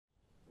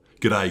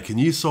G'day, can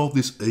you solve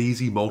this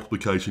easy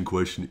multiplication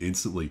question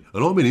instantly?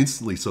 And I mean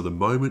instantly, so the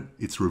moment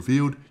it's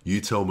revealed,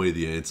 you tell me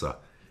the answer.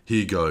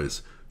 Here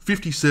goes.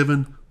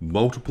 57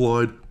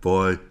 multiplied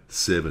by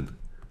 7.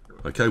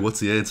 Okay, what's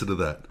the answer to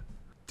that?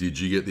 Did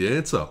you get the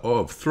answer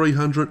of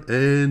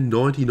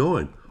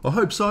 399? I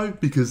hope so,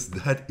 because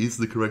that is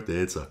the correct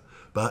answer.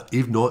 But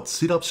if not,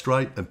 sit up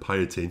straight and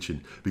pay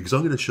attention, because I'm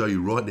going to show you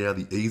right now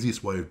the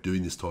easiest way of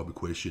doing this type of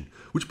question,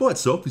 which by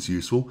itself is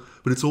useful,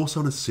 but it's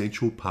also an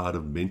essential part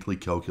of mentally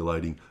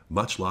calculating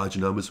much larger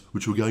numbers,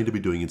 which we're going to be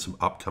doing in some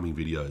upcoming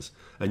videos.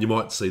 And you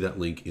might see that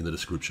link in the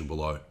description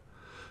below.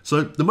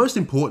 So the most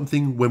important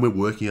thing when we're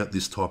working out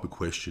this type of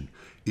question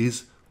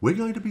is we're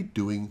going to be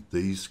doing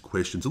these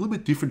questions a little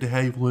bit different to how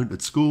you've learned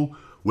at school.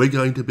 We're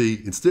going to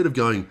be, instead of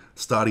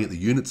starting at the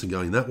units and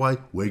going that way,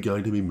 we're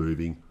going to be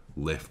moving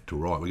left to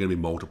right. We're going to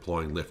be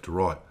multiplying left to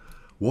right.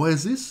 Why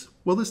is this?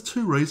 Well, there's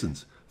two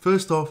reasons.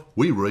 First off,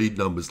 we read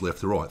numbers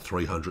left to right.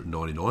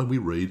 399, we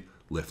read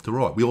left to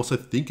right. We also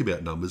think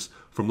about numbers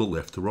from the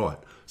left to right.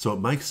 So it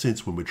makes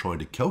sense when we're trying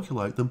to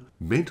calculate them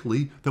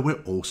mentally that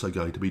we're also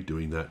going to be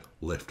doing that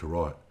left to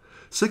right.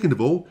 Second of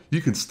all, you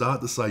can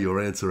start to say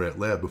your answer out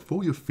loud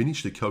before you've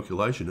finished the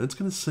calculation, and it's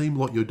going to seem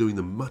like you're doing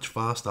them much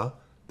faster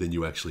than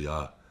you actually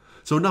are.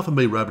 So enough of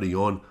me rabbiting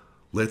on,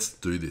 let's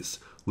do this.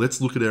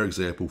 Let's look at our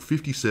example,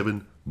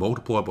 57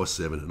 multiplied by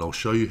 7, and I'll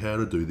show you how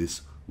to do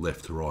this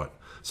left to right.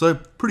 So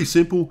pretty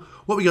simple.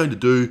 What we're going to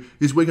do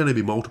is we're going to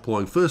be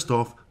multiplying first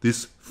off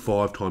this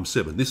 5 times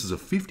 7. This is a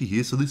 50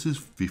 here, so this is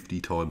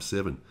 50 times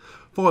 7.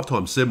 5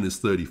 times 7 is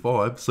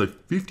 35, so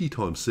 50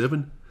 times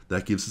 7,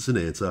 that gives us an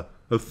answer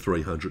of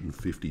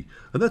 350.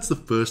 And that's the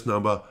first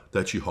number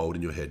that you hold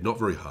in your head, not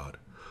very hard.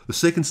 The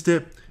second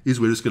step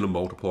is we're just going to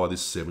multiply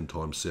this 7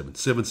 times 7.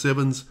 7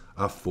 sevens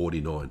are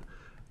 49.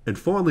 And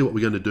finally, what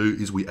we're going to do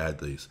is we add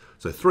these.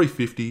 So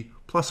 350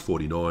 plus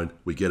 49,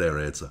 we get our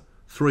answer,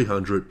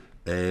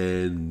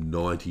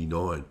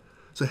 399.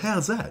 So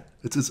how's that?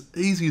 It's as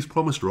easy as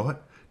promised, right?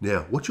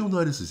 Now, what you'll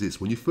notice is this.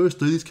 When you first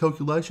do these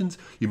calculations,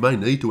 you may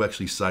need to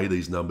actually say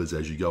these numbers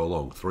as you go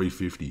along,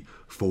 350,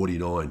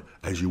 49,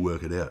 as you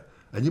work it out.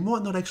 And you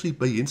might not actually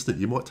be instant.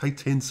 You might take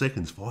 10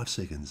 seconds, 5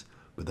 seconds.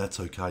 But that's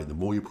okay. The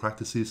more you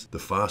practice this, the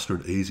faster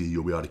and easier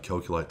you'll be able to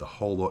calculate the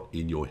whole lot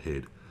in your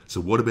head. So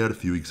what about a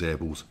few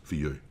examples for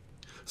you?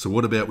 So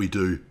what about we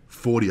do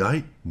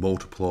 48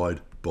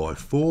 multiplied by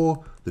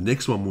 4. The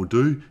next one we'll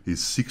do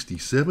is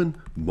 67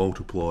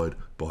 multiplied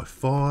by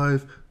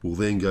 5. We'll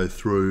then go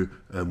through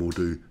and we'll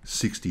do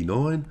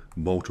 69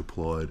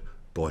 multiplied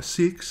by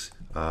 6.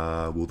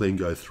 We'll then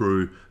go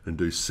through and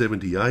do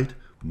 78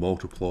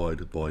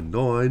 multiplied by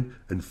 9.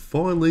 And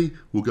finally,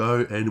 we'll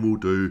go and we'll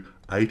do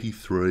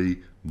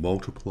 83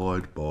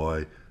 multiplied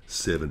by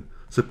 7.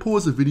 So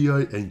pause the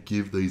video and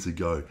give these a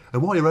go.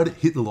 And while you're at it,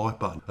 hit the like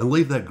button and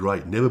leave that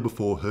great never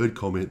before heard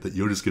comment that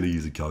you're just going to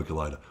use a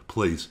calculator,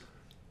 please.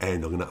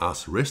 And I'm going to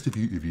ask the rest of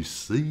you, if you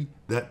see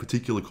that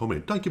particular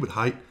comment, don't give it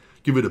hate,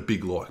 give it a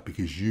big like,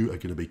 because you are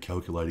going to be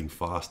calculating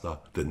faster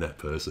than that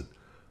person.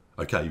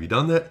 Okay, have you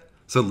done that?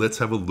 So let's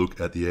have a look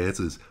at the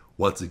answers.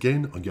 Once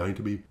again, I'm going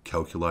to be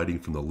calculating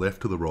from the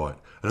left to the right.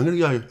 And I'm going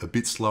to go a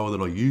bit slower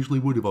than I usually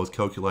would if I was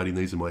calculating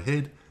these in my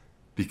head,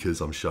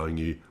 because I'm showing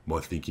you my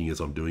thinking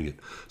as I'm doing it.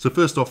 So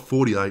first off,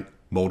 48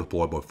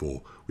 multiplied by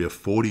 4. We have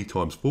 40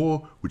 times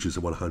 4, which is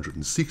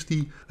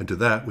 160. And to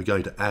that, we're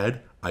going to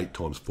add 8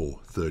 times 4,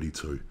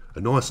 32. A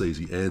nice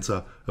easy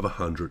answer of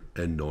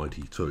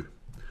 192.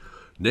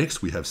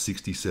 Next, we have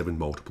 67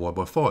 multiplied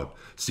by 5.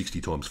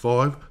 60 times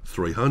 5,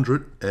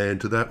 300.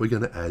 And to that, we're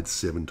going to add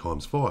 7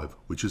 times 5,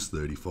 which is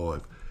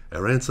 35.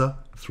 Our answer,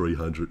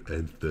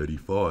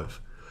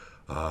 335.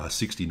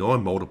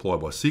 69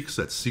 multiplied by 6,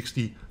 that's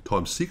 60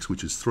 times 6,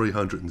 which is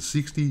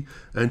 360.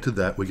 And to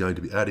that, we're going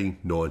to be adding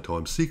 9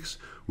 times 6,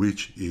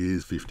 which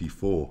is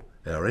 54.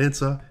 Our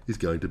answer is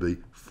going to be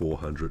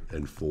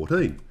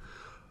 414.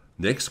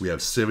 Next, we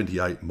have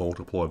 78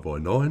 multiplied by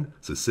 9.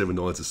 So 7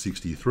 9s are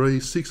 63,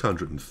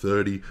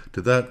 630.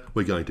 To that,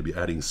 we're going to be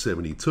adding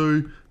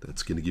 72.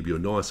 That's going to give you a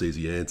nice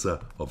easy answer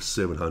of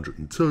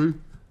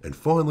 702. And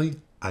finally,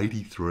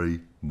 83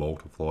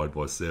 multiplied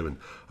by 7.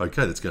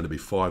 Okay, that's going to be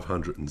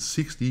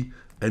 560.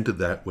 And to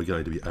that, we're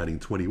going to be adding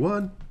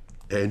 21.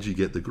 And you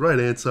get the great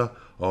answer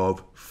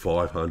of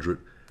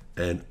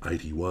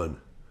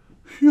 581.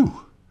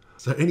 Phew.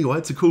 So anyway,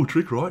 it's a cool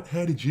trick, right?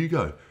 How did you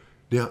go?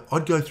 Now,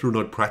 I'd go through and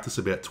I'd practice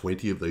about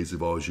 20 of these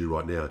if I was you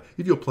right now.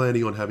 If you're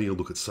planning on having a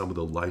look at some of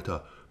the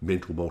later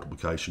mental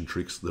multiplication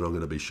tricks that I'm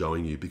going to be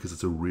showing you, because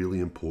it's a really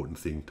important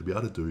thing to be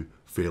able to do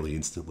fairly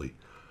instantly.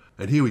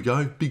 And here we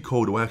go, big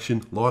call to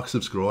action, like,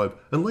 subscribe,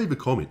 and leave a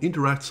comment,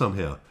 interact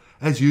somehow.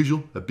 As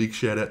usual, a big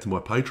shout out to my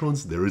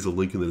patrons. There is a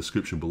link in the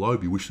description below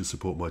if you wish to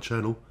support my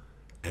channel.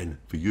 And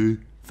for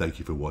you, thank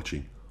you for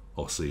watching.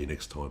 I'll see you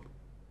next time.